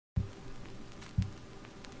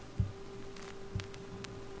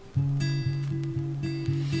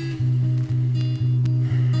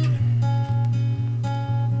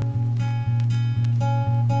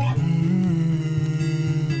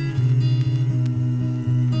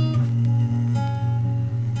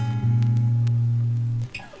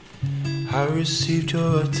I received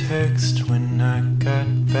your text when I got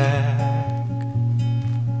back.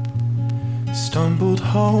 Stumbled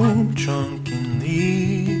home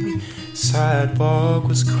drunkenly, sidewalk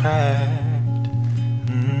was cracked.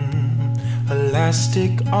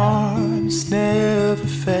 Elastic arms never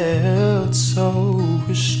felt so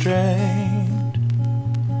restrained.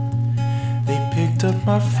 They picked up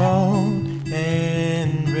my phone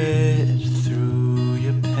and read through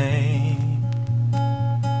your pain.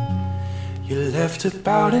 You left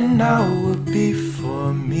about an hour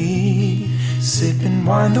before me, sipping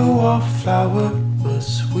wine, the wallflower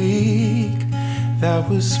was weak. That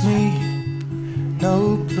was me,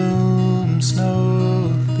 no blooms,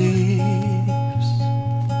 no leaves.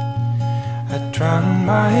 I drowned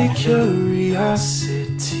my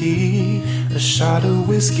curiosity, a shot of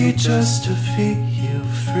whiskey just to feel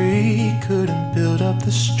free. Couldn't build up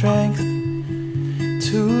the strength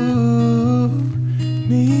to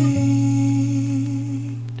meet.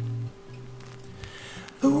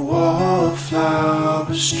 The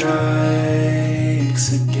wallflower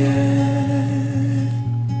strikes again.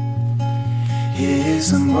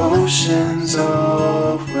 His emotions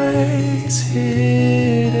always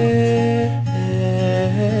hidden.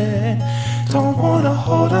 Don't wanna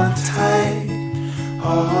hold on tight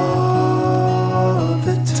all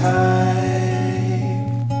the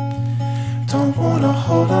time. Don't wanna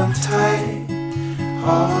hold on tight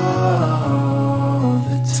all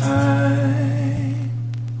the time.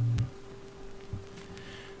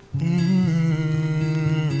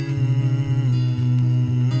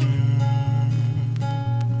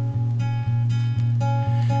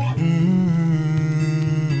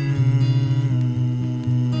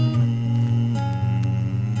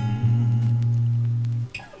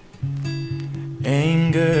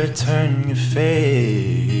 Anger turned your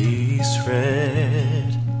face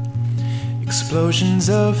red. Explosions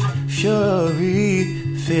of fury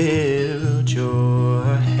filled your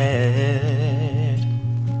head.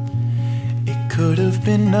 It could have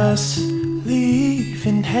been us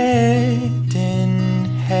leaving hand in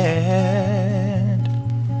hand.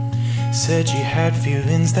 Said you had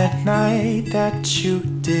feelings that night that you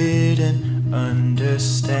didn't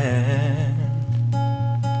understand.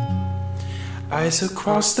 Eyes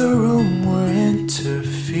across the room were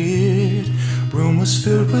interfered. Room was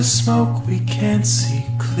filled with smoke, we can't see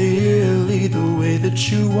clearly the way that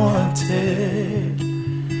you wanted.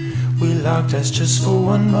 We locked eyes just for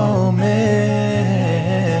one moment,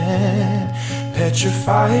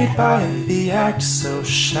 petrified by the act, so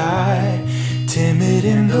shy, timid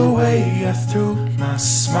in the way I threw my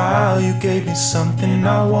smile. You gave me something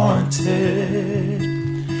I wanted.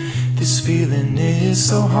 This feeling is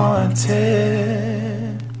so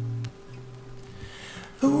haunted.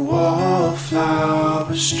 The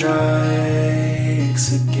wallflower strikes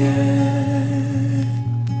again.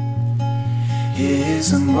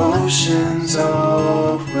 His emotions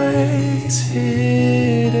always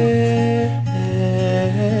hidden.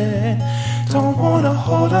 Don't wanna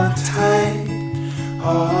hold on tight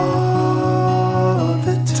all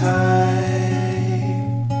the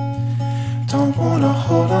time. Don't wanna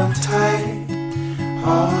hold on tight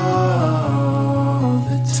all